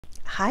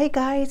Hi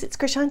guys, it's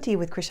Krishanti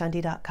with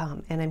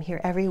Krishanti.com, and I'm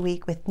here every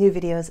week with new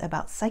videos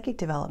about psychic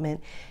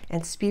development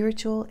and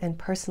spiritual and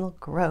personal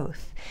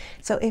growth.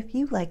 So if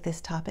you like this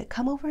topic,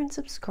 come over and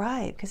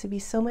subscribe because it'd be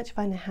so much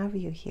fun to have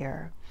you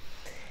here.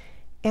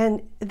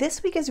 And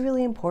this week is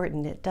really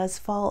important. It does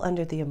fall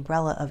under the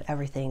umbrella of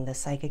everything, the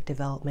psychic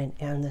development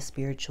and the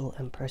spiritual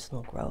and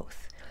personal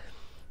growth.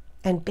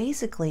 And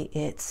basically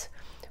it's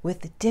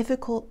with the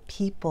difficult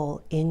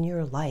people in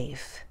your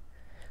life,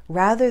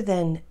 rather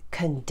than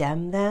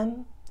condemn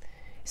them,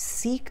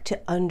 seek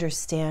to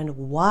understand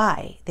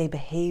why they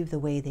behave the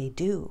way they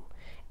do.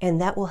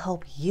 And that will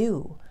help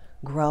you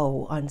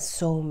grow on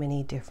so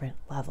many different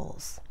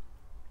levels.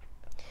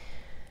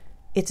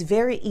 It's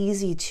very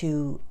easy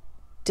to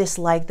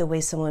dislike the way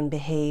someone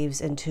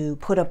behaves and to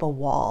put up a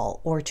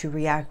wall or to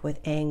react with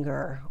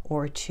anger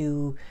or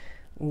to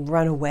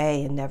run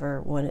away and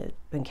never want to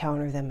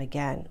encounter them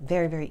again.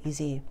 Very, very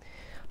easy.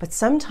 But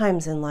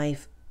sometimes in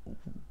life,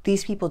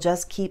 these people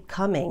just keep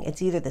coming.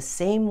 It's either the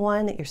same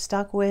one that you're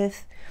stuck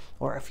with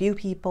or a few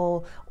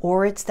people,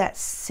 or it's that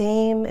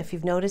same, if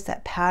you've noticed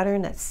that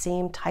pattern, that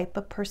same type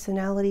of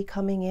personality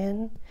coming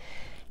in.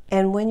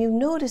 And when you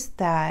notice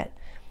that,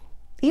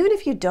 even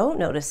if you don't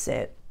notice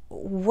it,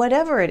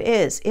 whatever it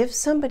is, if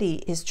somebody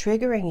is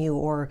triggering you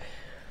or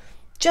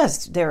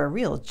just they're a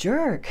real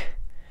jerk,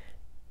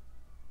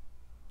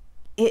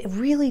 it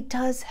really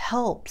does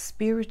help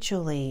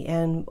spiritually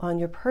and on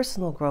your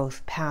personal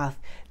growth path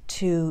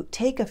to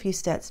take a few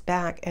steps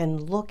back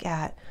and look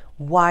at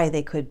why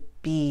they could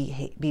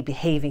be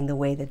behaving the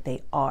way that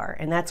they are.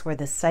 And that's where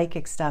the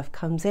psychic stuff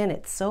comes in.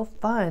 It's so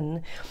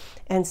fun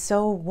and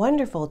so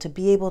wonderful to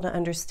be able to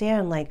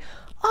understand, like,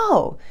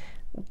 oh,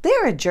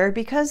 they're a jerk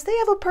because they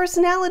have a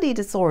personality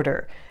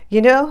disorder,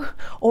 you know,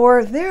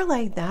 or they're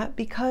like that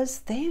because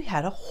they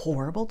had a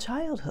horrible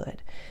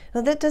childhood.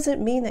 Now, that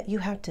doesn't mean that you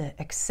have to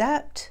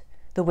accept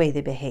the way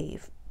they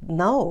behave.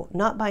 No,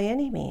 not by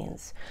any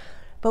means.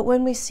 But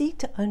when we seek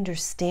to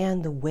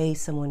understand the way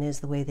someone is,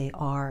 the way they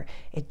are,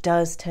 it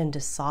does tend to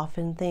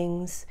soften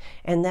things.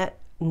 And that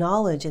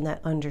knowledge and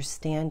that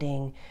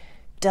understanding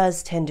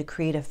does tend to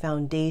create a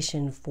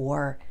foundation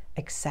for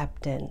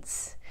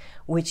acceptance,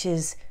 which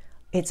is,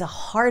 it's a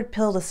hard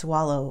pill to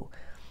swallow,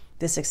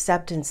 this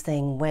acceptance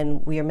thing,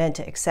 when we are meant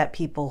to accept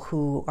people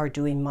who are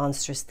doing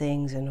monstrous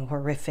things and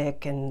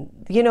horrific and,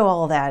 you know,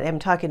 all that. I'm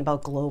talking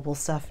about global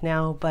stuff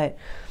now, but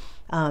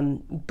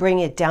bring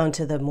it down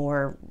to the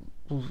more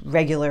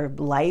regular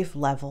life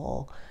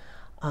level.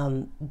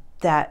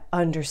 That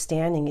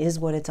understanding is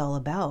what it's all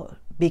about,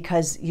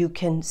 because you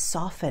can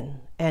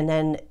soften and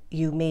then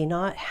you may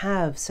not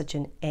have such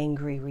an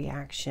angry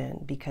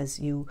reaction because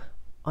you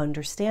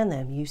understand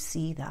them, you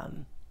see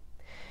them.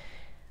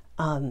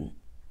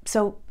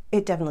 So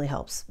it definitely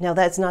helps. Now,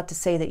 that's not to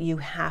say that you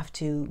have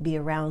to be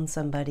around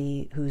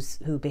somebody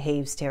who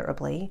behaves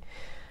terribly,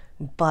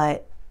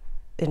 but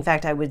in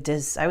fact, I would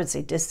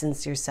say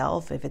distance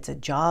yourself. If it's a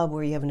job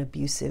where you have an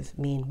abusive,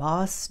 mean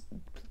boss,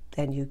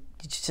 then you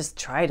just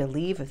try to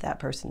leave if that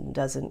person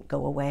doesn't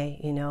go away,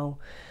 you know.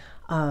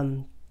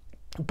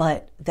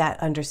 But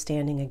that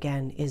understanding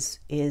again is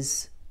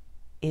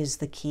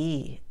the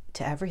key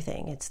to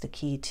everything. It's the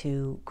key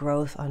to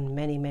growth on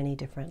many, many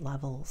different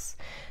levels.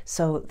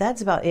 So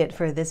that's about it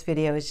for this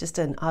video. It's just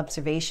an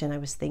observation I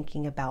was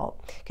thinking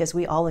about, because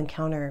we all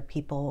encounter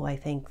people, I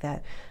think,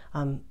 that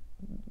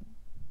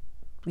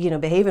you know,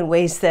 behave in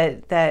ways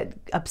that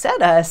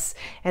upset us.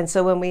 And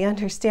so when we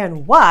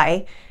understand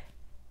why,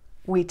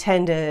 we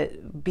tend to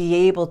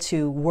be able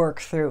to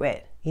work through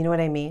it. You know what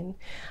I mean?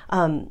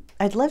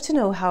 I'd love to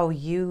know how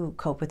you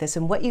cope with this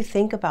and what you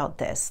think about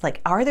this.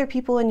 Like, are there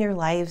people in your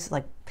lives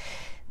like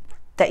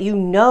that you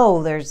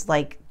know there's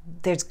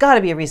got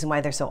to be a reason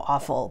why they're so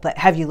awful, but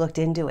have you looked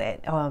into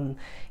it?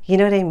 You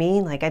know what I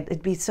mean? Like,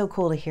 it'd be so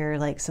cool to hear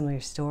like some of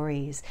your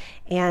stories.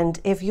 And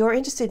if you're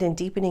interested in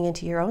deepening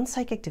into your own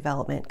psychic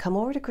development, come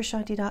over to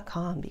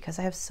Krishanti.com, because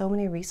I have so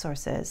many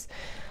resources.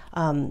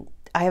 I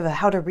have a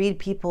how to read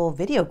people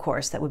video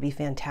course that would be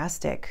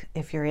fantastic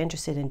if you're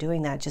interested in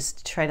doing that, just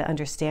to try to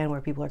understand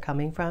where people are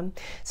coming from.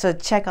 So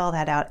check all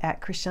that out at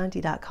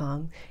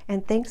Krishanti.com.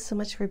 And thanks so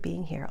much for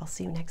being here. I'll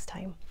see you next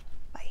time.